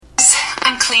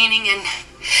cleaning, and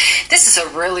this is a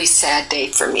really sad day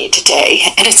for me today.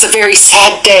 And it's a very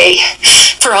sad day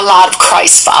for a lot of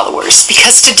Christ followers,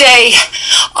 because today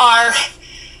our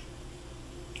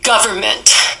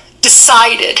government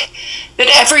decided that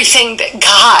everything that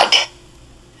God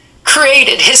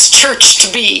created his church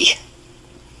to be,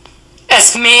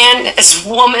 as man, as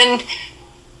woman,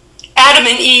 Adam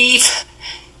and Eve,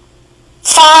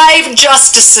 5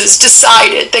 justices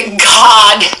decided that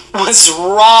God was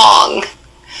wrong.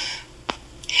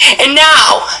 And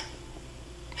now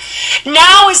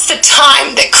is the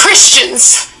time that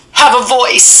Christians have a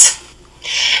voice.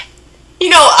 You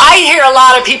know, I hear a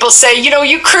lot of people say,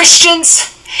 you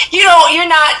Christians, you're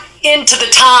not into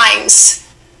the times.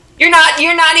 You're not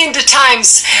into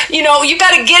times. You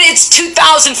got to get, it's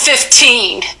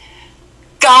 2015.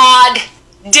 God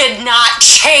did not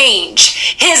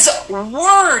change. His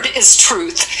word is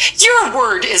truth. Your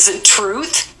word isn't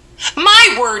truth.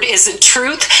 My word isn't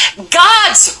truth.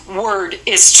 God's word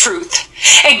is truth.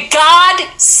 And God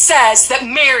says that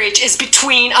marriage is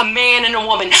between a man and a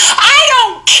woman. I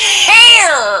don't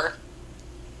care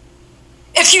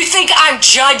if you think I'm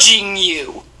judging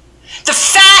you. The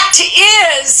fact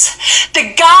is,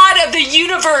 the God of the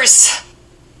universe,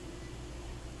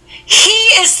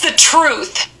 he is the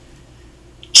truth.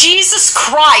 Jesus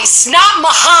Christ, not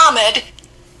Muhammad,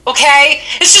 okay?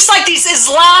 It's just like these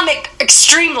Islamic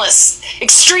extremists,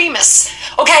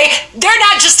 okay? They're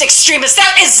not just extremists,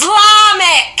 they're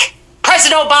Islamic.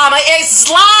 President Obama,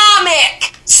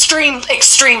 Islamic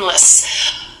extremists.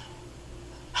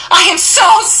 I am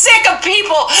so sick of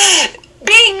people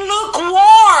being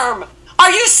lukewarm.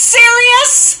 Are you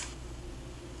serious?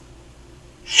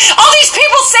 All these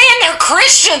people saying they're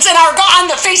Christians and are on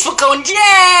the Facebook going,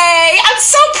 yay! I'm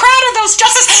so proud of those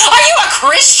justices. Are you a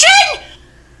Christian?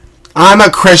 I'm a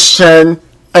Christian,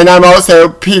 and I'm also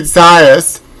Pete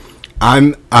Zayas.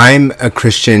 I'm a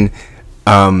Christian.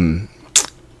 Oh,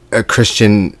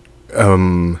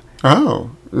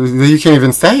 you can't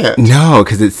even say it. No,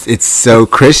 because it's so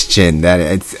Christian that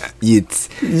it's.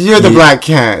 You're the Black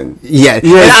Ken. Yeah,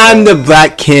 and I'm the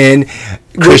Black Ken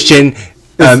Christian.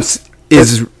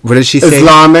 What did she say?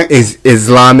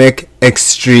 Islamic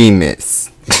extremists.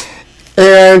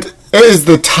 And it is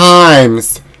the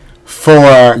times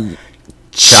for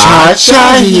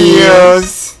Cha-Cha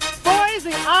Heels. Boys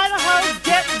in Idaho,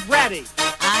 get ready.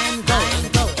 I'm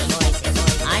going, boys.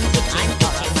 I'm pitching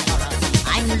for a horror.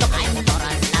 I'm looking for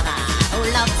a lover who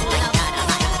loves like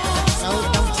dynamite. So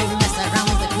don't you mess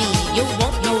around with me. You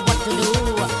won't know what to do.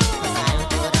 'Cause I'll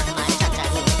put on my cha-cha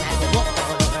heels and walk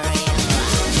all over you.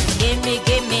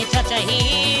 Give me cha-cha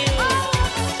heels.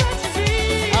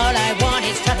 All I want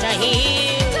is cha-cha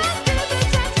heels.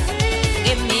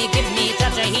 Give me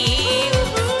cha-cha heels.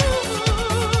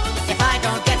 If I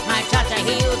don't get my cha-cha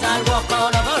heels, I'll walk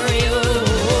all over you.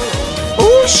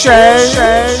 Ooh, Shay.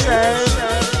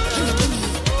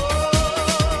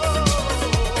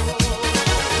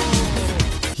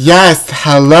 Yes,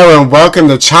 hello and welcome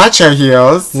to Cha-Cha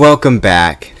Heels. Welcome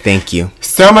back. Thank you.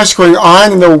 So much going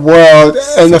on in the world,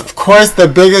 and of course the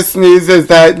biggest news is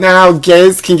that now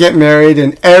gays can get married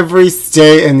in every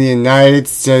state in the United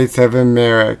States of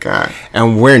America.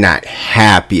 And we're not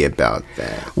happy about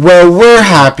that. Well, we're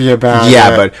happy about it.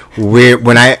 Yeah, but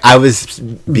when I was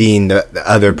being the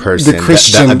other person, the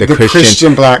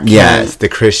Christian Black Ken. Yes, the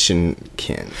Christian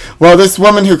Ken. Well, this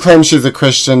woman who claims she's a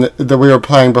Christian that we were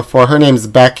playing before, her name's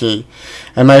Becky.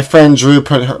 And my friend Drew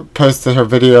posted her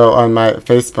video on my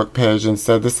Facebook page and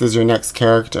said, "This is your next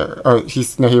character." Or he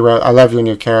wrote, "I love your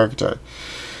new character."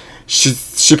 She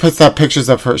puts up pictures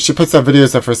of her. She puts up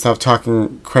videos of herself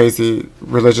talking crazy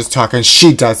religious talk, and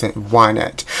she doesn't want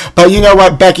it. But you know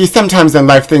what, Becky? Sometimes in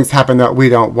life things happen that we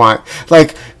don't want,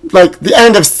 like the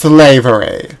end of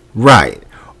slavery, right?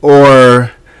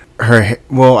 Or her.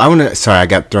 Well, I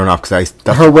got thrown off because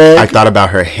her wig. I thought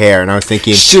about her hair, and I was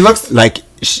thinking she looks like.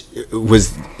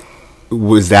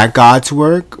 Was that God's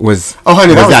work?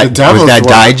 Honey, that was the devil's work. Was that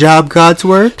dye job God's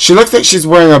work? She looks like she's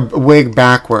wearing a wig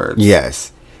backwards.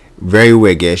 Yes, very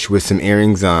wiggish with some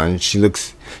earrings on. She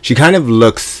kind of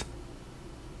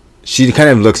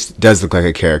does look like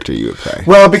a character you would play.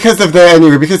 Well, because of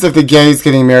the gays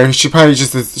getting married, she probably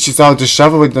she's all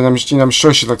disheveled, and I'm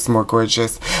sure she looks more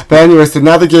gorgeous. But anyway, so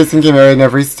now the gays can get married in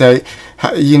every state.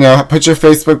 Put your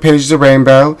Facebook page to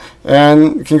rainbow,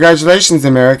 and congratulations,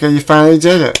 America, you finally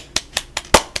did it.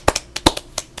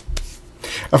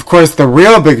 Of course, the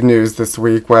real big news this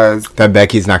week was that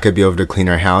Becky's not going to be able to clean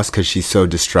her house because she's so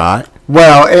distraught.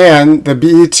 Well, and the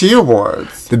BET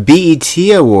Awards. The BET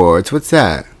Awards? What's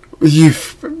that?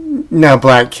 Now,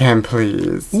 Black Kim,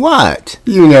 please. What?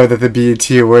 You know that the BET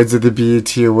Awards are the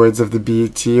BET Awards of the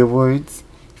BET Awards.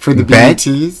 For the BETs.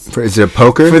 Is it a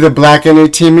poker? For the Black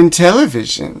Entertainment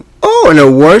Television. Oh, an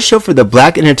award show for the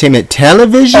Black Entertainment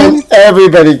Television? And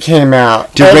everybody came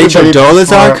out. Did Rachel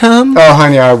Dolezal come? Oh,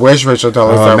 honey, I wish Rachel Dolezal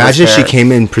was there. Imagine she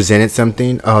came in and presented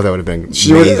something. Oh, that would have been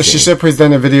amazing. She should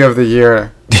present a video of the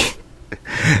year.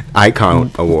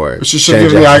 Icon Award. She should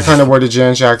give the Icon Award to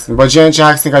Janet Jackson. Well, Janet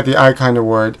Jackson got the Icon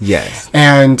Award. Yes.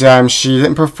 And she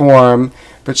didn't perform,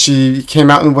 but she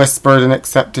came out and whispered an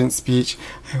acceptance speech.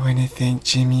 I want to thank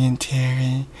Jimmy and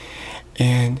Terry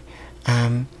and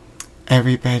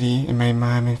everybody and my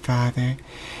mom and father.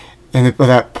 And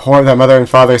that mother and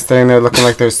father standing there looking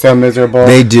like they're so miserable.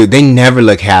 They do. They never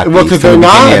look happy. Well, because they're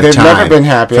not. They've never been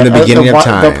happy. From the beginning of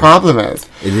time. The problem is.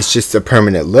 It is just a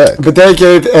permanent look. But they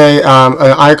gave an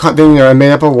icon, a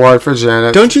made-up award for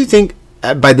Janet. Don't you think,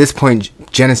 by this point,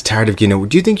 Janet's tired of getting an award?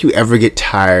 Do you think you ever get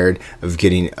tired of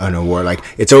getting an award? Like,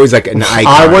 it's always like an icon.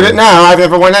 I wouldn't know. I've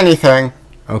never won anything.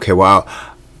 Okay, well,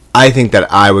 I think that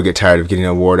I would get tired of getting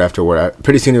award after award.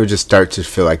 Pretty soon it would just start to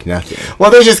feel like nothing. Well,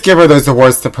 they just give her those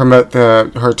awards to promote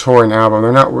her tour and album.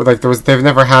 They're not like they've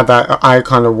never had that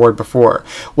Icon Award before.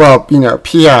 Well,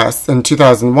 P.S. in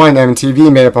 2001,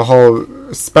 MTV made up a whole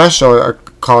special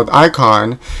called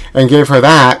Icon and gave her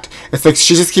that. It's like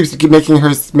she just keeps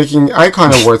making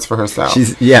Icon Awards for herself.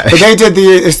 But they did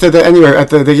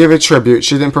they gave a tribute.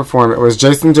 She didn't perform. It was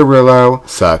Jason Derulo.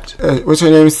 Sucked. What's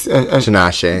her name?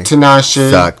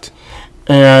 Tinashe. Sucked.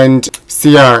 And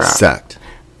Ciara. Sucked.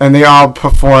 And they all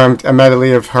performed a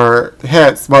medley of her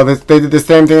hits. Well, they did the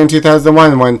same thing in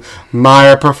 2001 when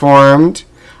Maya performed,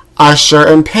 Usher,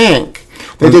 and Pink.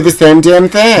 They did the same damn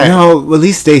thing. No, at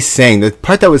least they sang. The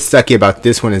part that was sucky about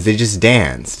this one is they just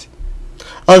danced.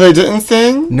 Oh, they didn't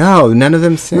sing? No, none of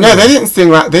them sang. No, they didn't sing.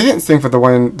 They didn't sing for the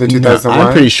 2001. No,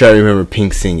 I'm pretty sure I remember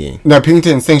Pink singing. No, Pink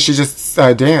didn't sing. She just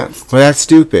danced. Well, that's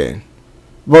stupid.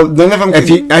 Well, none of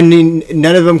them.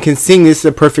 None of them can sing. This is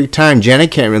a perfect time.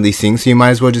 Janet can't really sing, so you might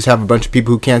as well just have a bunch of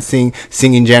people who can't sing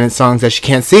singing Janet songs that she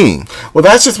can't sing. Well,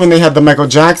 that's just when they had the Michael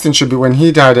Jackson tribute when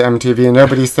he died at MTV, and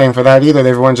nobody sang for that either.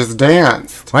 Everyone just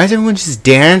danced. Why is everyone just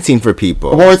dancing for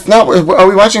people? Well, it's not. Are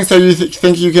we watching so you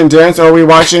think you can dance, or are we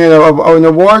watching an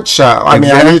award show? I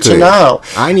mean, I need to know.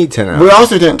 I need to know. We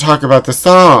also didn't talk about the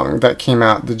song that came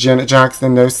out, the Janet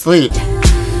Jackson "No Sleep."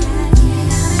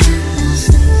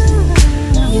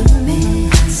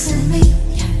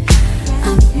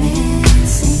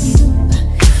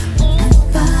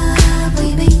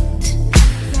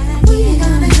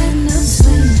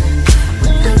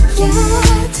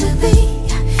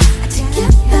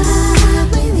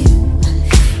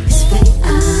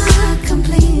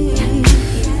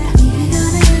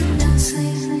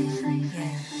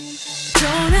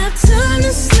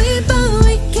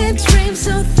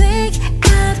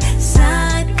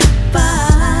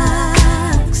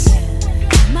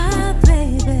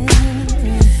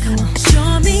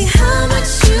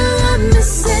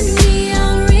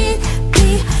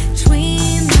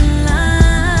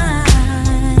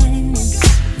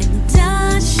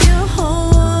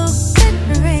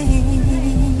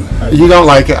 You don't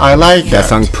like it. I like it. That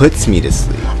song puts me to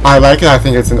sleep. I like it. I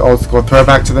think it's an old school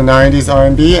throwback to the 90s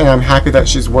R&B, and I'm happy that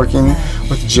she's working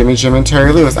with Jimmy Jim and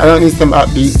Terry Lewis. I don't need some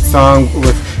upbeat song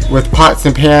with pots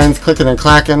and pans clicking and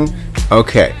clacking.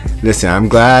 Okay, listen, I'm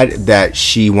glad that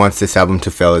she wants this album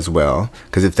to fail as well,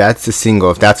 because if that's the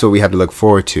single, if that's what we have to look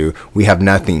forward to, we have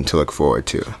nothing to look forward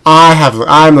to.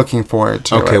 I'm looking forward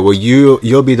to it. Okay, well,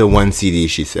 you'll be the one CD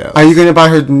she sells. Are you going to buy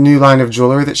her new line of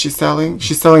jewelry that she's selling?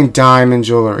 She's selling diamond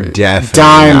jewelry. Definitely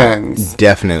diamonds. Not.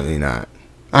 Definitely not.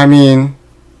 I mean,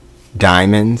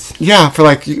 diamonds? Yeah,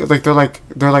 for they're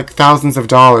like thousands of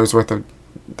dollars worth of.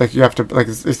 Like you have to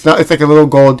it's like a little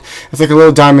gold. It's like a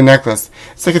little diamond necklace.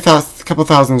 It's like a couple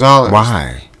 $1,000s.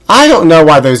 Why? I don't know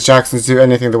why those Jacksons do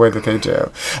anything the way that they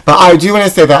do. But I do want to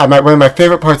say that one of my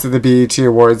favorite parts of the BET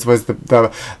Awards was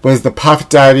the Puff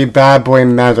Daddy Bad Boy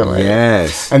medley.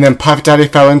 Yes. And then Puff Daddy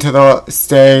fell into the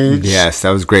stage. Yes, that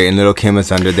was great. And Lil' Kim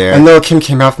was under there. And Lil' Kim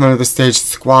came out from under the stage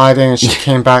squatting, and she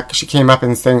came back. She came up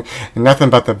and sang nothing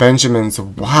but the Benjamins.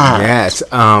 Wow. Yes.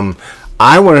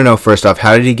 I want to know, first off,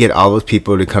 how did he get all those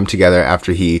people to come together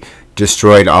after he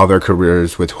destroyed all their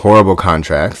careers with horrible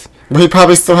contracts? Well, he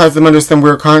probably still has them under some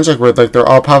weird contract where, they're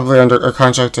all probably under a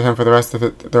contract to him for the rest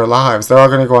of their lives. They're all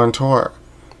going to go on tour.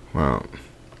 Wow.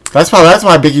 That's why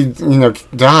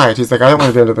Biggie, died. He's like, I don't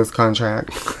want to be under this contract.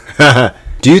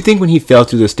 Do you think when he fell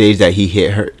through the stage that he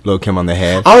hit Lil' Kim on the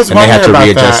head? I was wondering about that. And they had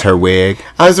to readjust her wig?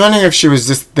 I was wondering if she was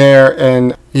just there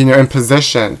in in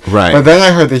position. Right. But then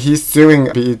I heard that he's suing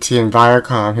BET and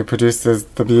Viacom, who produces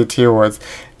the BET Awards,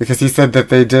 because he said that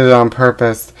they did it on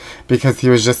purpose because he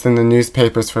was just in the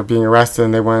newspapers for being arrested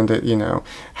and they wanted to,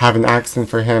 have an accident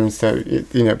for him so,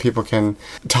 people can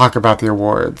talk about the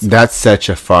awards. That's such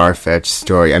a far-fetched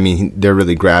story. I mean, they're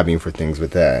really grabbing for things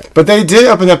with that. But they did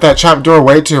open up that trap door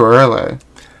way too early.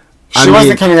 She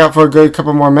wasn't coming out for a good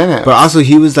couple more minutes. But also,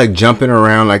 he was, jumping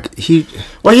around,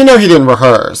 Well, he didn't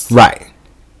rehearse. Right.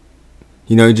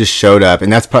 He just showed up,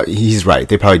 and that's probably, he's right.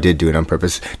 They probably did do it on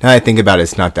purpose. Now that I think about it,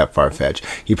 it's not that far-fetched.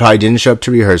 He probably didn't show up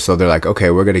to rehearsal. They're like,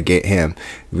 okay, we're going to get him.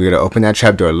 We're going to open that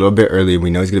trapdoor a little bit early. We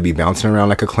know he's going to be bouncing around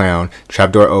like a clown.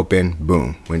 Trapdoor open,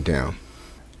 boom, went down.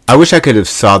 I wish I could have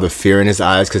saw the fear in his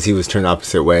eyes because he was turned the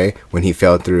opposite way when he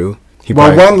fell through.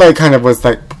 One leg kind of was,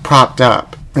 propped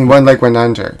up, and one leg went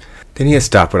under. Then he had to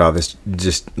stop with all this,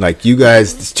 just, you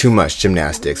guys, it's too much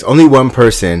gymnastics. Only one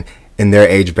person in their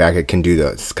age bracket can do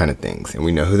those kind of things, and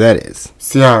we know who that is.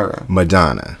 Ciara.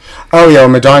 Madonna. Oh yeah,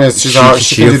 Madonna. She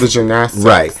can do the gymnastics.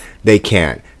 Right, they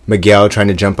can't. Miguel trying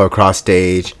to jump across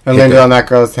stage and land on that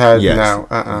girl's head. Yes.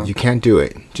 No, you can't do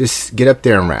it. Just get up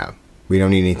there and rap. We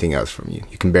don't need anything else from you.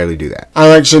 You can barely do that. I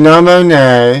like Janelle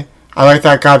Monáe. I like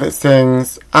that guy that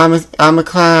sings I'm a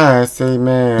classy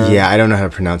man. Yeah, I don't know how to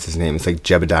pronounce his name. It's like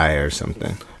Jebediah or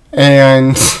something.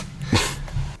 And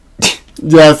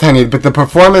yes, honey, but the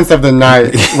performance of the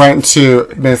night went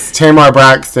to Miss Tamar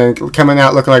Braxton, coming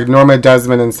out looking like Norma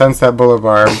Desmond in Sunset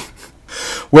Boulevard,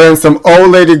 wearing some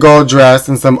old lady gold dress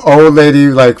and some old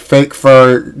lady fake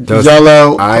fur, those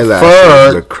yellow eyelashes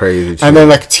fur, look crazy too. And then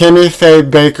Tammy Faye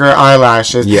Baker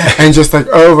eyelashes, and just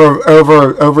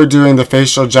overdoing the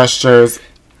facial gestures.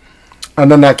 And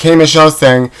then that K. Michelle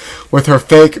sang with her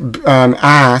fake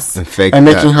ass and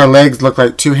making her legs look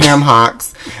like two ham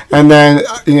hocks. And then,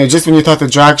 just when you thought the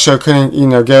drag show couldn't,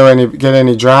 get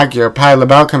any draggier, Patti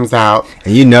LaBelle comes out.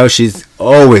 And she's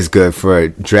always good for a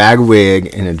drag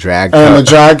wig and a drag And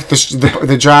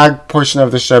the drag portion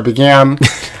of the show began.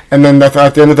 And then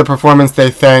at the end of the performance,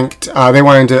 they thanked, they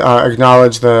wanted to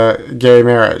acknowledge the gay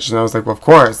marriage. And I was like, well, of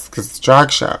course, because it's a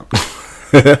drag show.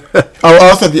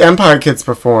 Also the Empire Kids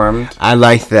performed. I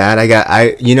like that.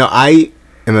 I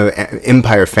am an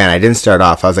Empire fan. I didn't start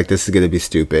off. I was like, this is going to be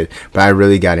stupid. But I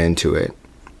really got into it.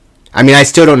 I mean, I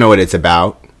still don't know what it's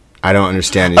about. I don't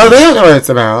understand it. Oh, they don't know what it's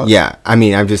about. Yeah. I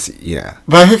mean, I'm just, yeah.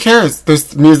 But who cares?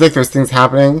 There's music. There's things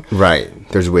happening. Right.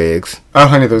 There's wigs. Oh,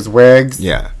 honey, there's wigs.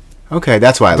 Yeah. Okay,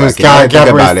 that's why I like it. I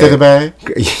think about it.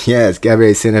 Yes,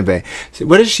 Gabrielle Sidibe. So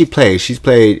what does she play? She's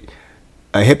played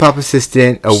a hip-hop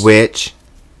assistant, a witch.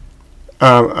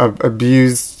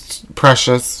 Abused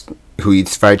Precious, who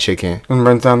eats fried chicken and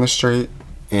runs down the street.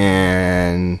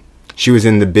 And she was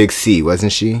in The Big C,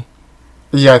 wasn't she?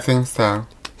 Yeah, I think so.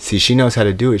 See, she knows how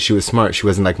to do it. She was smart. She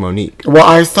wasn't like Monique. Well,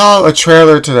 I saw a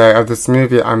trailer today of this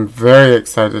movie I'm very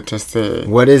excited to see.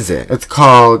 What is it? It's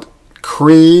called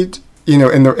Creed.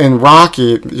 In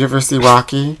Rocky. You ever see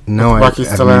Rocky? No, I've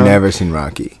never seen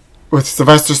Rocky. With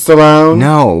Sylvester Stallone?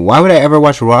 No. Why would I ever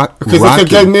watch Rocky? Because it's a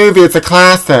good movie. It's a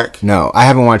classic. No, I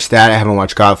haven't watched that. I haven't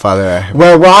watched Godfather.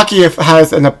 Well, Rocky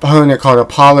has an opponent called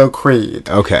Apollo Creed.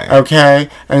 Okay. Okay?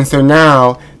 And so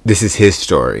now... This is his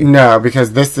story. No,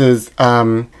 because this is...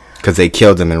 Because they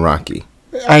killed him in Rocky.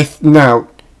 No,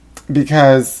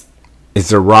 because... Is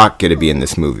The Rock going to be in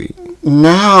this movie?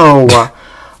 No.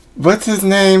 What's his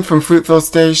name from Fruitville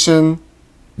Station?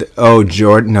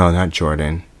 Jordan. No, not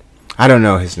Jordan. I don't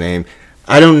know his name.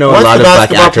 I don't know a lot of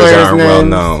black actors that aren't well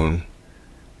known.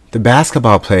 The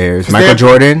basketball players. Michael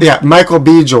Jordan? Yeah, Michael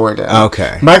B. Jordan.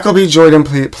 Okay. Michael B. Jordan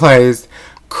plays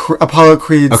Apollo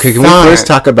Creed's Okay, can son. we first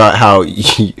talk about how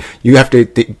you have to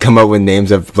come up with names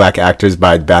of black actors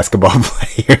by basketball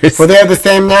players? Well, they have the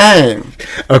same name.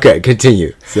 Okay,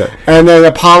 continue. So. And then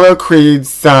Apollo Creed's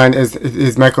son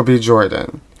is Michael B.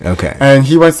 Jordan. Okay. And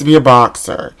he wants to be a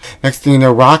boxer. Next thing you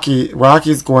know,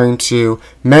 Rocky's going to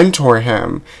mentor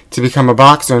him to become a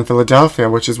boxer in Philadelphia,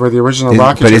 which is where the original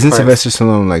Rocky But isn't Sylvester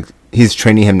Stallone, he's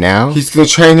training him now? He's going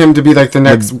to train him to be, the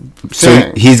next thing.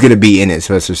 So he's going to be in it,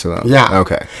 Sylvester Stallone? Yeah.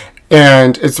 Okay.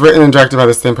 And it's written and directed by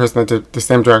the same person that did the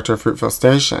same director of Fruitville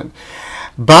Station.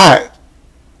 But...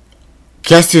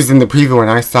 Guess who's in the preview when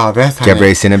I saw this, honey?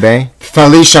 Gabrielle Sidibe?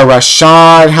 Phylicia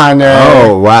Rashad, honey.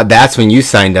 Oh, wow. That's when you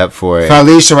signed up for it.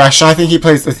 Phylicia Rashad. I think he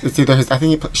plays... It's either his... I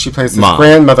think she plays his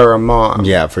grandmother or mom.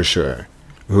 Yeah, for sure.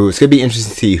 It's going to be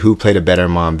interesting to see who played a better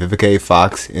mom. Vivica A.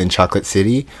 Fox in Chocolate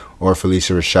City or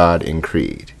Phylicia Rashad in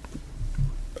Creed.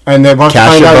 And then we'll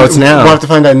have to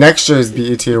find out next year's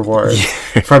BET Awards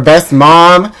for Best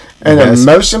Mom and a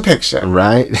Motion Picture.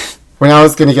 Right. when I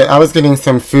was getting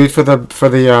some food for the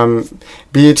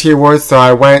BET Awards, so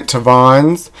I went to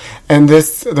Vaughn's, and there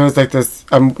was like this,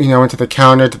 went to the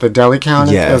counter, to the deli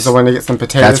counter. Yes. It was the one to get some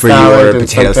potato That's salad. where you order and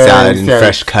potato some salad things, and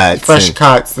fresh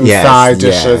cuts. and Yes, side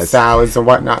dishes, yes. salads and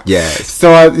whatnot. Yes.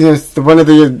 So one of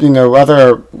the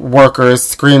other workers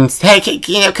screams, "Hey,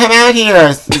 come out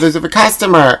here! There's a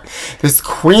customer." This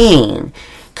queen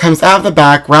comes out of the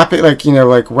back, wrapping her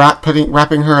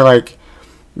like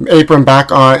apron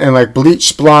back on, and like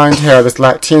bleached blonde hair, this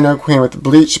Latino queen with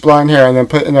bleached blonde hair, and then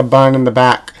put in a bun in the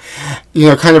back,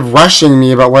 kind of rushing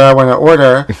me about what I want to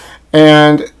order.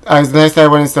 And then I said I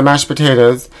wanted some mashed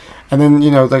potatoes, and then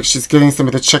she's getting some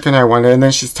of the chicken I wanted, and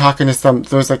then she's talking to some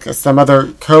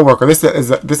other coworker. This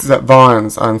is at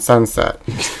Vaughn's on Sunset.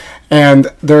 And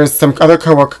there's some other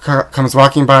coworker comes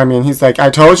walking by me, and he's like, I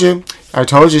told you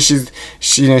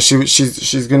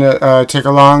she's gonna take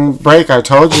a long break. I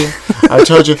told you.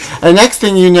 And next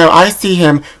thing you know, I see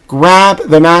him grab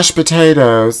the mashed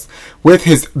potatoes with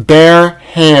his bare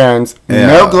hands,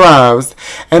 no gloves,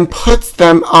 and puts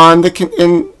them on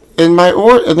in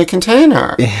the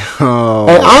container. Oh.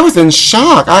 And I was in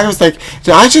shock. I was like,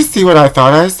 did I just see what I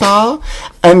thought I saw?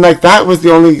 And that was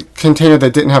the only container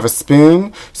that didn't have a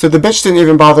spoon. So the bitch didn't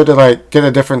even bother to get a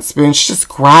different spoon. She just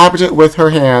grabbed it with her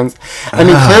hands. I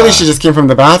mean, clearly she just came from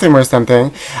the bathroom or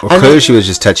something. Well, clearly she was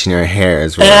just touching her hair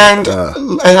as well.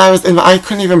 And I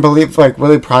couldn't even believe,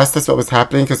 really process what was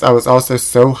happening, because I was also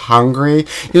so hungry.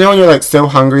 When you're so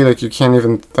hungry, you can't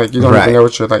even, you don't even know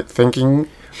what you're thinking.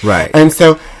 Right. And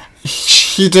so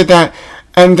he did that,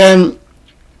 and then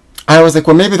I was like,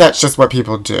 well, maybe that's just what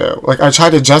people do. I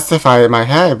tried to justify it in my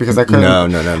head because I couldn't. No.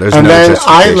 There's and no then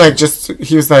justification.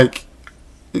 he was like,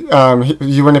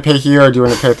 you want to pay here, or do you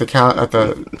want to pay at the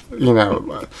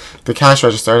cash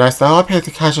register? And I said, I'll pay at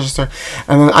the cash register.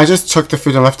 And then I just took the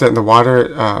food and left it in the water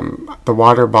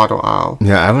bottle aisle.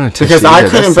 Yeah, I want to because I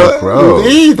couldn't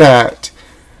believe that.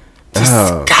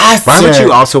 Disgusting. Why would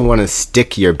you also want to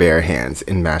stick your bare hands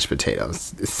in mashed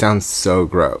potatoes? It sounds so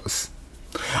gross.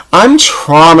 I'm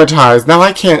traumatized. Now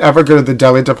I can't ever go to the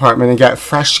deli department and get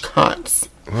fresh cuts.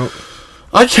 Well,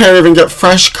 I can't even get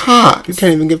fresh cuts. you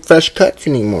can't even get fresh cuts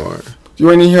anymore. You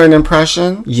want to hear an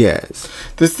impression? Yes.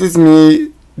 This is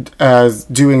me as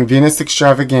doing Venus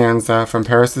Extravaganza from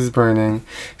Paris is Burning,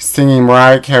 singing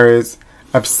Mariah Carey's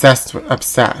Obsessed.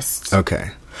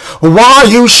 Okay. Why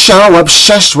you so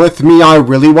obsessed with me? I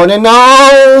really want to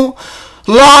know.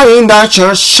 Lying that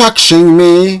you're sucking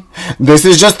me. This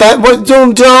is just that what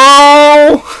you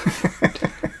do.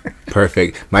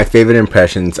 Perfect. My favorite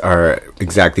impressions are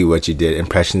exactly what you did.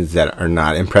 Impressions that are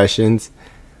not impressions.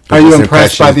 Are you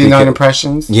impressed by the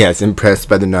non-impressions? Yes, impressed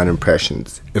by the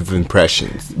non-impressions of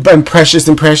impressions. But precious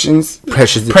impressions?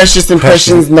 Precious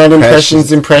impressions,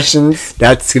 non-impressions, impressions.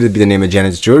 That's going to be the name of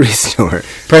Janet's jewelry store.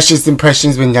 Precious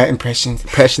impressions with not impressions.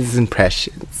 Precious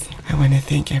impressions. I want to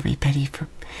thank everybody for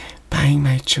buying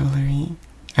my jewelry,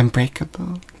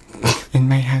 Unbreakable, and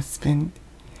my husband,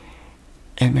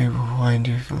 and my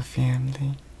wonderful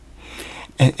family,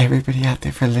 and everybody out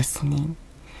there for listening,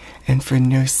 and for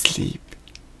no sleep.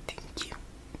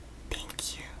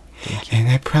 And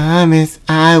I promise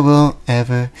I won't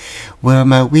ever wear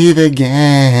my weave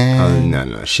again. Oh,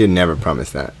 no. She'd never promise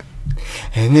that.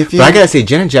 And if you... But I gotta say,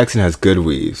 Janet Jackson has good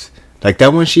weaves. Like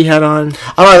that one she had on.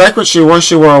 Oh, I like what she wore.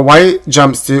 She wore a white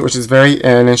jumpsuit, which is very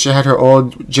in, and she had her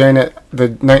old Janet, the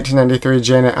 1993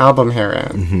 Janet album hair in.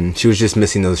 Mm-hmm. She was just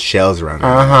missing those shells around her.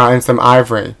 And some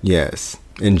ivory. Yes.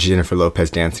 And Jennifer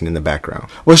Lopez dancing in the background.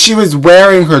 Well, she was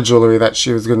wearing her jewelry that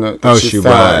she was gonna... she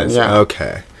was. Yeah.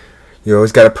 Okay. You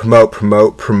always got to promote.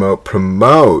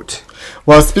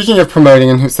 Well, speaking of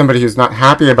promoting, and somebody who's not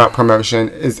happy about promotion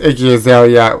is Iggy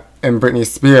Azalea and Britney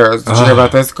Spears. Did you hear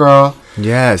about this girl?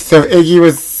 Yes. So Iggy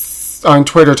was on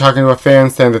Twitter talking to a fan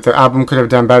saying that the album could have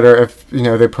done better if,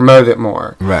 they promoted it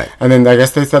more. Right. And then I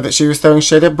guess they said that she was throwing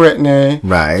shade at Britney.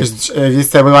 Right. Because Iggy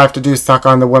said, what do I have to do, suck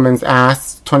on the woman's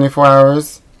ass 24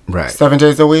 hours? Right. 7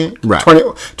 days a week? Right.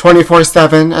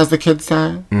 24/7, as the kids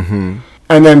say. Mm-hmm.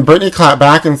 And then Britney clapped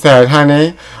back and said,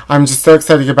 honey, I'm just so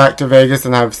excited to get back to Vegas,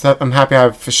 and I'm happy I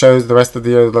have shows the rest of the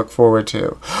year to look forward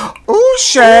to. Ooh,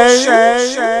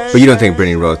 Shay. But you don't think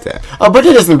Britney wrote that? Oh,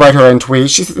 Britney doesn't write her own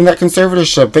tweets. She's in that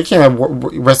conservatorship. They can't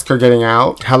risk her getting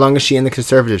out. How long is she in the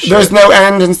conservatorship? There's no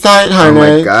end in sight, honey.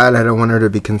 Oh my God, I don't want her to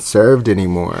be conserved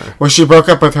anymore. Well, she broke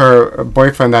up with her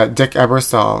boyfriend, that Dick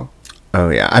Ebersol. Oh,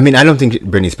 yeah. I mean, I don't think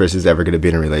Britney Spears is ever going to be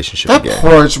in a relationship again.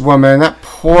 That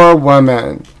poor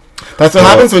woman. That's what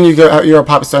happens when you're a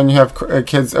pop star and you have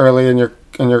kids early and you're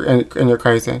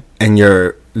crazy. And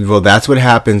that's what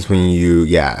happens when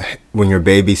your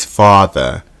baby's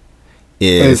father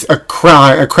is a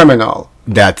criminal.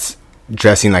 That's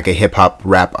dressing like a hip hop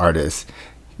rap artist.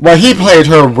 Well, he played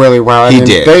her really well. He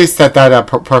did. They set that up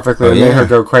perfectly and made yeah. her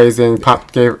go crazy, and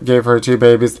Pop gave her 2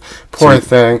 babies. Poor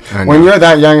thing. I know. When you're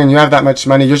that young and you have that much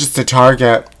money, you're just a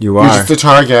target. You You're are. just a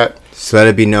target. So let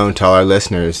it be known to all our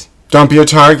listeners. Don't be a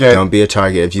target. Don't be a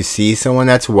target. If you see someone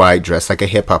that's white, dressed like a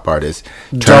hip hop artist,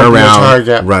 Don't turn be a around,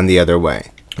 target. run the other way.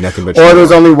 Nothing but Or trouble.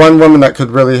 there's only one woman that could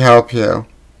really help you.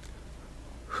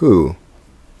 Who?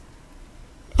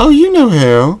 Oh, you know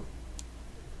who.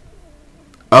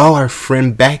 Oh, our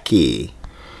friend Becky.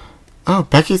 Oh,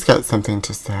 Becky's got something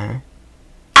to say.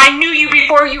 I knew you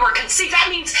before you were conceived. That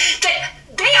means that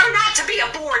they are not to be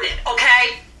aborted,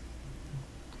 okay?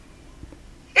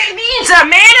 It means a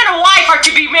man and a wife are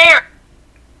to be married.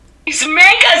 Please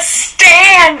make a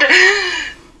stand.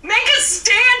 Make a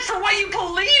stand for what you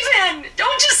believe in.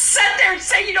 Don't just sit there and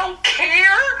say you don't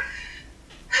care.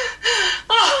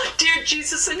 Oh, dear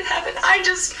Jesus in heaven, I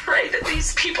just pray that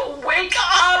these people wake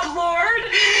up, Lord.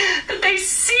 That they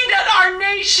see that our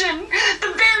nation,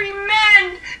 the very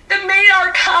men that made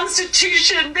our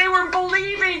Constitution, they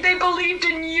believed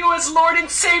in you as Lord and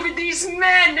Savior. These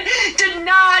men did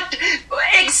not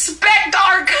expect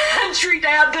our country to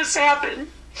have this happen.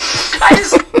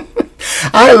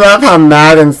 I love how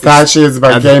mad and sad she is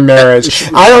about gay marriage.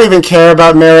 I don't even care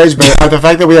about marriage, but the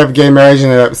fact that we have gay marriage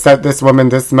and it upset this woman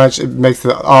this much, it makes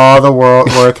it all the world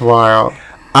worthwhile.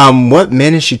 What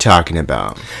men is she talking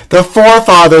about? The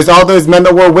forefathers, all those men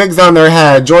that wore wigs on their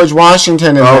head, George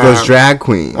Washington and Oh, them. those drag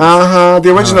queens.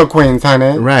 The original queens,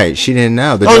 honey. Right, she didn't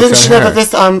know. The Oh, joke's didn't she on know her.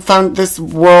 that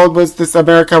this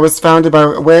America was founded by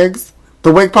wigs?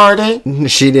 The wig party?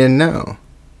 She didn't know.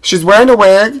 She's wearing a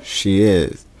wig. She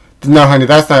is. No, honey,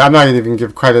 that's not. I'm not gonna even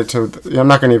give credit to. I'm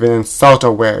not gonna even insult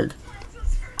a wig.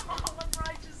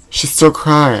 She's still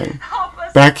crying. Help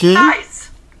us, Becky? guys.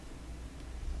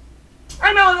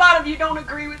 I know a lot of you don't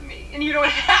agree with me, and you don't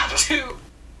have to.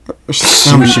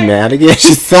 She mad again?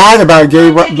 She's sad about gay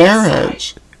I'm taking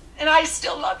marriage. sides, and I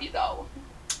still love you, though.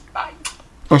 Bye.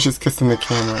 Oh, she's kissing the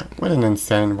camera. What an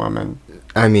insane woman.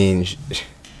 I mean,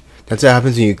 that's what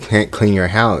happens when you can't clean your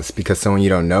house because someone you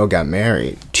don't know got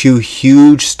married. 2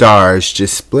 huge stars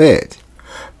just split.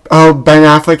 Oh, Ben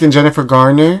Affleck and Jennifer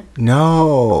Garner?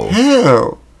 No.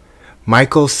 Who?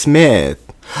 Michael Smith.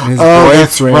 His Oh,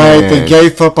 that's boyfriend. right. The gay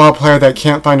football player that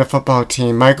can't find a football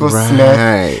team. Michael Right.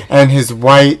 Smith and his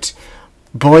white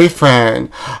boyfriend.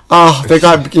 Oh, they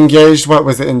got engaged, what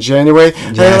was it, in January?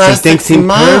 And it Yes, lasted things seemed 6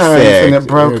 months, and perfect. it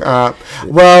broke up.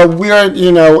 Well, we are,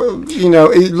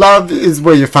 love is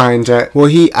where you find it. Well,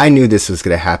 I knew this was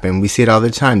going to happen. We see it all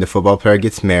the time. The football player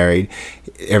gets married.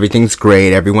 Everything's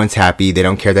great. Everyone's happy. They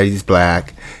don't care that he's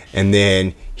black. And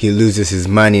then he loses his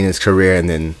money in his career, and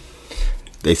then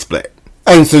they split.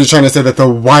 And so you're trying to say that the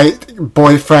white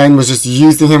boyfriend was just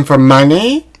using him for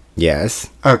money?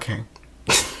 Yes. Okay.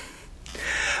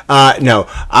 No.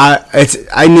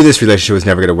 I knew this relationship was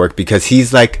never going to work because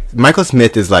he's like, Michael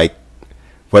Smith is like,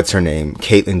 what's her name?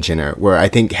 Caitlyn Jenner. Where I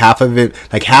think half of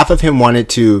him wanted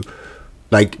to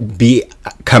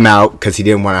come out because he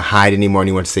didn't want to hide anymore, and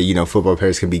he wanted to say, football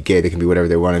players can be gay, they can be whatever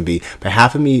they want to be. But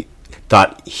half of me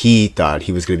thought he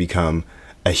was going to become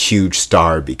a huge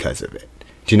star because of it.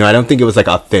 Do you know? I don't think it was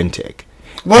authentic.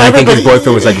 Well, and I think his everybody-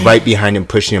 boyfriend was right behind him,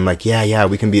 pushing him, yeah,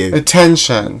 we can be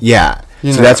Attention. yeah.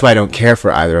 You So know. that's why I don't care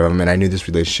for either of them, and I knew this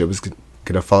relationship was going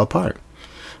to fall apart.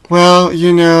 Well,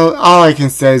 all I can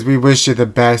say is we wish you the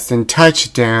best and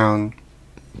touchdown.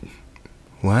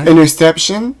 What?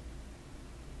 Interception?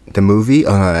 The movie?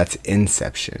 Oh, no, that's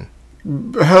Inception.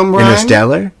 Home run?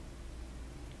 Interstellar?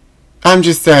 I'm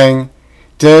just saying.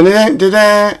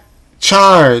 Da-da-da-da-da,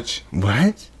 charge.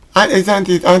 What? Aren't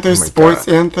there Oh my sports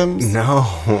God. anthems?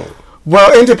 No.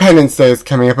 Well, Independence Day is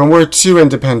coming up, and we're 2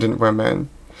 independent women.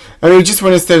 And we just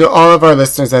want to say to all of our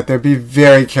listeners out there, be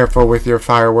very careful with your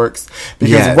fireworks.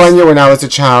 Because Yes. one year when I was a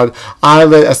child, I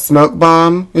lit a smoke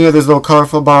bomb, those little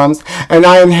colorful bombs, and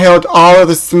I inhaled all of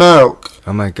the smoke.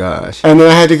 Oh my gosh. And then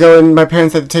I had to go, and my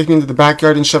parents had to take me into the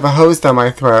backyard and shove a hose down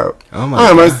my throat. Oh my I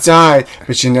almost died.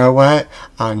 But you know what?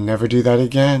 I'll never do that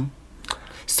again.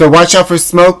 So watch out for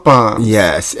smoke bombs.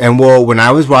 Yes. And well, when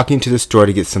I was walking to the store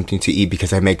to get something to eat,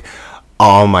 because I make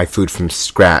all my food from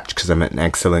scratch because I'm an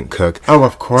excellent cook. Oh,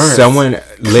 of course. Someone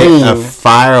lit a Clean.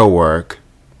 firework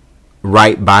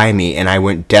right by me, and I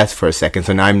went deaf for a second.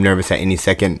 So now I'm nervous that any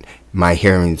second my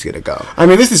hearing's gonna go. I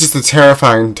mean, this is just a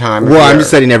terrifying time. of Well, I'm year.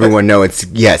 just letting everyone know it's a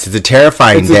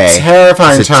terrifying It's a day.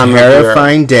 terrifying time of year. It's a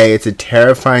terrifying day. It's a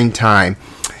terrifying time,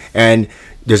 and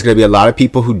there's gonna be a lot of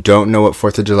people who don't know what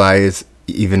 4th of July is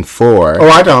even 4. Oh,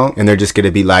 I don't. And they're just going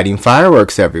to be lighting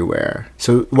fireworks everywhere.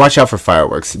 So watch out for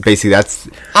fireworks. Basically, that's...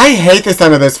 I hate the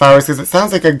sound of those fireworks because it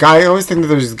sounds like a guy. I always think that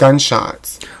there's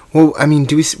gunshots. Well, I mean,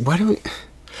 why do we...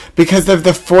 Because of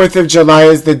the 4th of July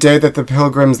is the day that the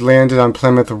Pilgrims landed on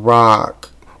Plymouth Rock.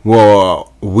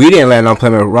 Well, we didn't land on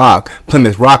Plymouth Rock.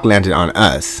 Plymouth Rock landed on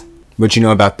us. What you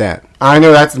know about that? I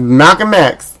know, that's Malcolm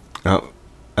X. Oh,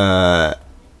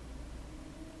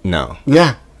 no.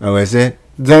 Yeah. Oh, is it?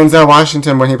 Denzel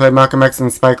Washington when he played Malcolm X in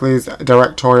Spike Lee's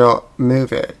directorial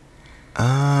movie.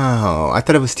 Oh, I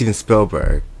thought it was Steven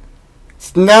Spielberg.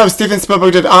 No, Steven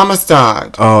Spielberg did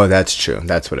Amistad. Oh, that's true.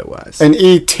 That's what it was. And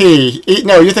E.T.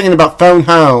 No, you're thinking about Phone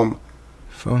Home.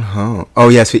 Phone Home. Oh,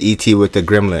 yes, with E.T. with the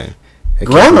gremlin.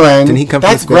 Gremlin? Didn't he come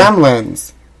That's from school?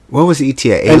 Gremlins. What was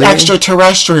E.T.? An alien? An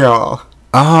extraterrestrial.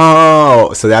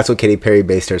 Oh, so that's what Katy Perry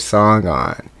based her song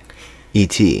on.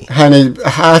 E.T. Honey,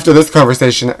 after this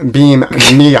conversation, beam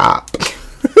me up.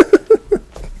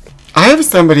 I have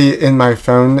somebody in my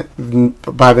phone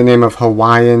by the name of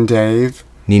Hawaiian Dave.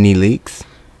 Nene Leakes?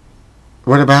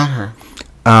 What about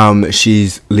her?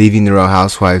 She's leaving the Real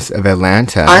Housewives of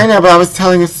Atlanta. I know, but I was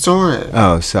telling a story.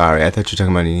 Oh, sorry. I thought you were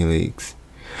talking about Nene Leakes.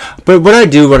 But what I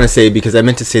do want to say, because I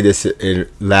meant to say this in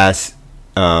last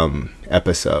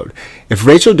episode, if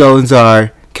Rachel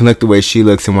Dolezal can look the way she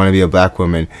looks and want to be a black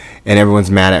woman, and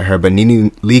everyone's mad at her, but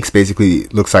Nene Leakes basically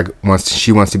looks like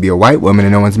she wants to be a white woman,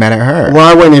 and no one's mad at her. Well,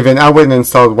 I wouldn't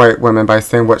insult white women by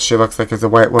saying what she looks like as a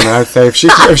white woman. I'd say if she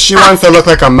wants to look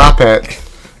like a Muppet,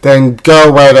 then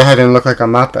go right ahead and look like a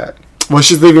Muppet. Well,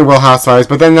 she's leaving Real Housewives,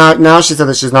 but then now she said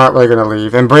that she's not really going to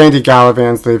leave, and Brandi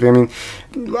Gallivan's leaving.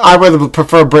 I mean, I would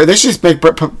prefer they should make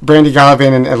Brandi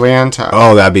Gallivan in Atlanta.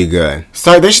 Oh, that'd be good.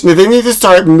 So they need to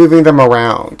start moving them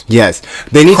around. Yes,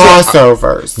 they need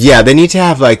crossovers. Yeah, they need to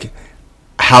have like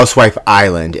Housewife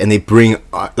Island, and they bring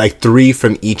like 3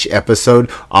 from each episode.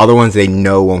 All the ones they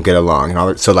know won't get along,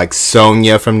 and so like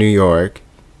Sonia from New York.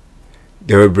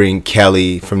 They would bring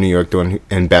Kelly from New York,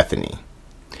 and Bethany.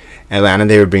 Atlanta,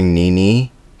 they would bring Nene,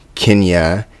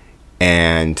 Kenya,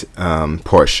 and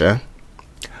Portia.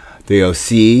 The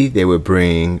OC, they would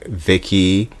bring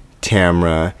Vicky,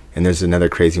 Tamra, and there's another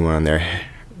crazy one on there.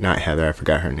 Not Heather, I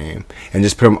forgot her name. And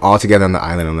just put them all together on the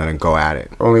island and let them go at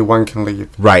it. Only one can leave.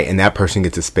 Right, and that person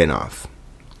gets a spin-off.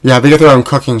 Yeah, they get their own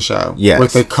cooking show. Yes. Where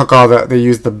they cook they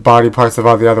use the body parts of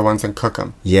all the other ones and cook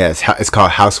them. Yes, it's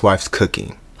called Housewives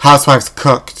Cooking. Housewives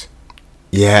Cooked.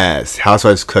 Yes,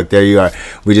 Housewives Cooked. There you are.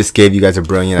 We just gave you guys a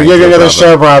brilliant idea. We gave you another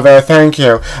show, bravo. Thank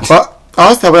you. Well,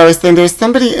 also, what I was saying, there's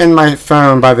somebody in my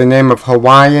phone by the name of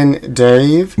Hawaiian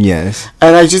Dave. Yes.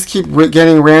 And I just keep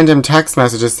getting random text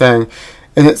messages saying,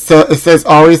 and it says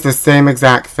always the same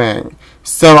exact thing.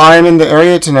 So I'm in the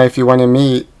area tonight if you want to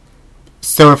meet.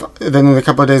 So then a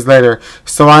couple of days later,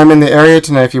 so I'm in the area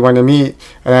tonight if you want to meet,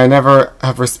 and I never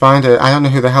have responded. I don't know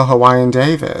who the hell Hawaiian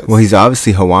Dave is. Well, he's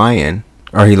obviously Hawaiian,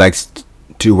 or he likes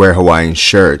to wear Hawaiian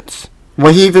shirts. Well,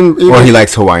 or he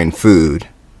likes Hawaiian food.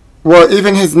 Well,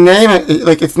 even his name,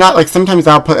 like, it's not like sometimes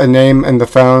I'll put a name in the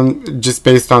phone just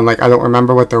based on, like, I don't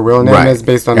remember what their real name is,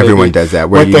 based on everyone does that.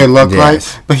 What they look like.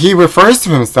 But he refers to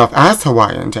himself as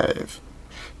Hawaiian Dave.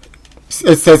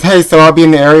 It says, hey, so I'll be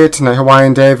in the area tonight,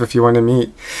 Hawaiian Dave, if you want to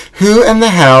meet. Who in the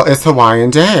hell is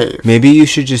Hawaiian Dave? Maybe you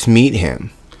should just meet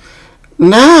him.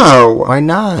 No. Why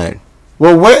not?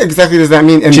 Well, what exactly does that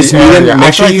mean in just the meet area? him, make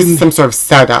I sure feel like you it's some sort of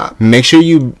setup. Make sure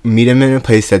you meet him in a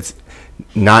place that's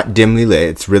not dimly lit.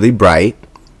 It's really bright.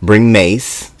 Bring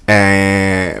mace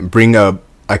and bring a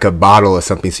bottle or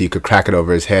something so you could crack it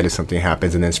over his head if something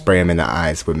happens, and then spray him in the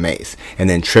eyes with mace, and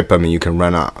then trip him and you can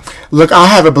run off. Look, I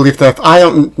have a belief that if I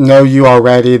don't know you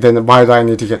already, then why do I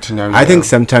need to get to know you? I think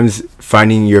sometimes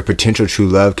finding your potential true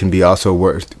love can be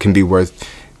worth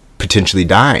potentially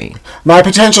dying. My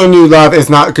potential new love is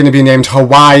not going to be named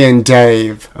Hawaiian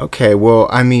Dave. Okay, well,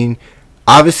 I mean,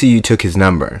 obviously you took his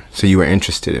number, so you were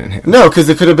interested in him. No, because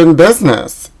it could have been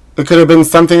business. It could have been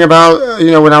something about,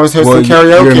 when I was hosting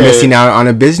karaoke. You're missing out on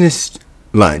a business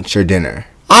lunch or dinner.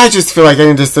 I just feel like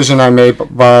any decision I made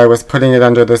while I was putting it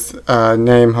under this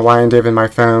name, Hawaiian Dave, in my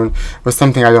phone, was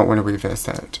something I don't want to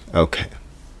revisit. Okay.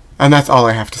 And that's all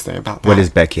I have to say about that. What does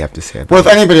Becky have to say about Well, if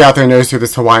anybody out there knows who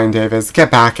this Hawaiian Dave is, get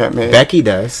back at me. Becky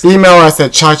does. Email us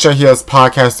at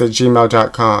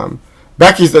chachaheelspodcast@gmail.com.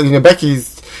 Becky's,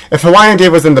 if Hawaiian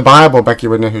Dave was in the Bible, Becky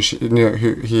would know who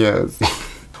he is.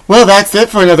 Well, that's it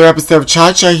for another episode of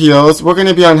Cha-Cha Heels. We're going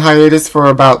to be on hiatus for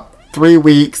about 3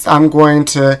 weeks. I'm going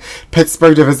to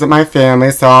Pittsburgh to visit my family,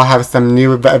 so I'll have some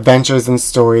new adventures and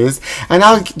stories. And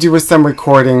I'll do some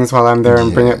recordings while I'm there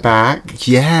and bring it back.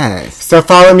 Yes. So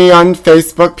follow me on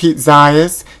Facebook, Pete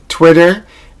Zayas, Twitter,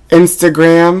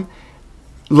 Instagram,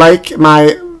 like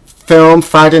my film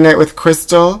Friday Night with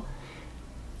Crystal,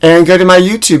 and go to my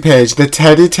YouTube page, The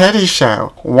Teddy Teddy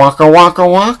Show. Waka waka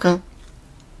waka.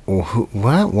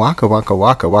 What? Waka Waka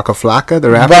Waka Waka Flocka, the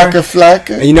rapper? Waka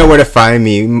flocka. You know where to find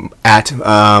me at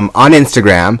on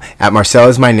Instagram at Marcel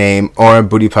is my name or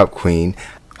Booty Pop Queen.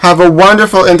 Have a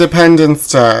wonderful Independence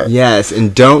Day. Yes,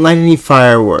 and don't light any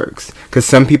fireworks because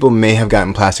some people may have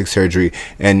gotten plastic surgery,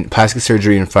 and plastic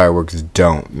surgery and fireworks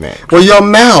don't mix. Well, you'll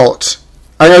melt.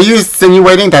 Are you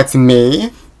insinuating that's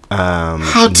me?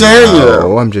 How dare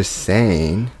you? I'm just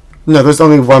saying. No, there's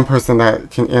only one person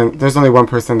that can. There's only one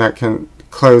person that can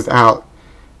close out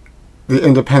the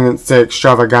Independence Day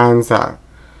extravaganza,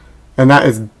 and that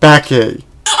is Becky.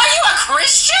 Are you a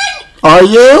Christian? Are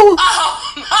you?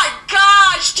 Oh my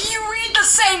gosh! Do you read the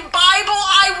same Bible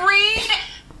I read?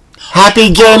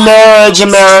 Happy Gay Marriage,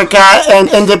 America, and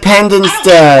Independence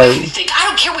Day. I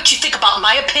don't care what you think about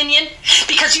my opinion,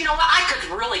 because you know what? I could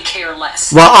really care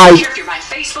less. Well, I don't care if you're my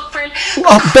Facebook friend.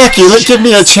 Oh, Becky, give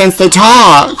me a chance to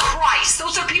talk. Christ,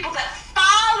 those are people that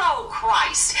follow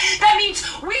Christ. That means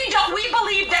we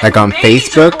believe that Like on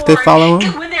Facebook, they follow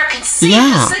him? when they're conceived.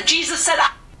 Yeah. Jesus said,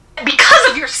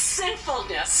 because of your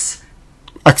sinfulness,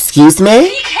 Excuse me?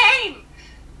 he came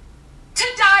to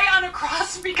die on a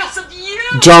cross because of you.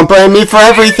 Don't blame me for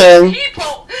everything.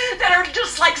 People that are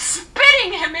just like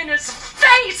spitting him in his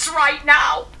face right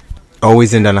now.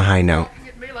 Always end on a high note.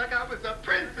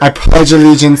 I pledge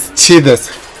allegiance to this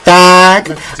flag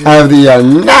of the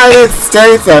United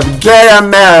States of Gay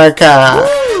America.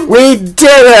 We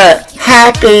did it!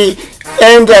 Happy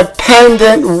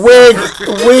Independent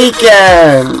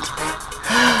Weekend!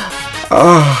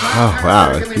 Oh,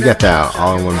 wow. You got that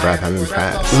all in one breath. I'm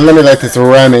impressed. Let me light this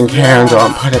Roman candle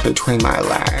and put it between my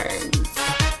legs.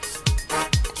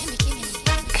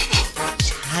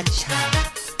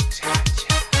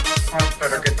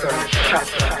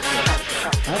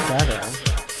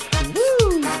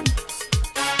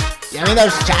 Give me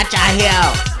those cha-cha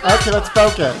heels. Okay, let's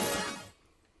focus.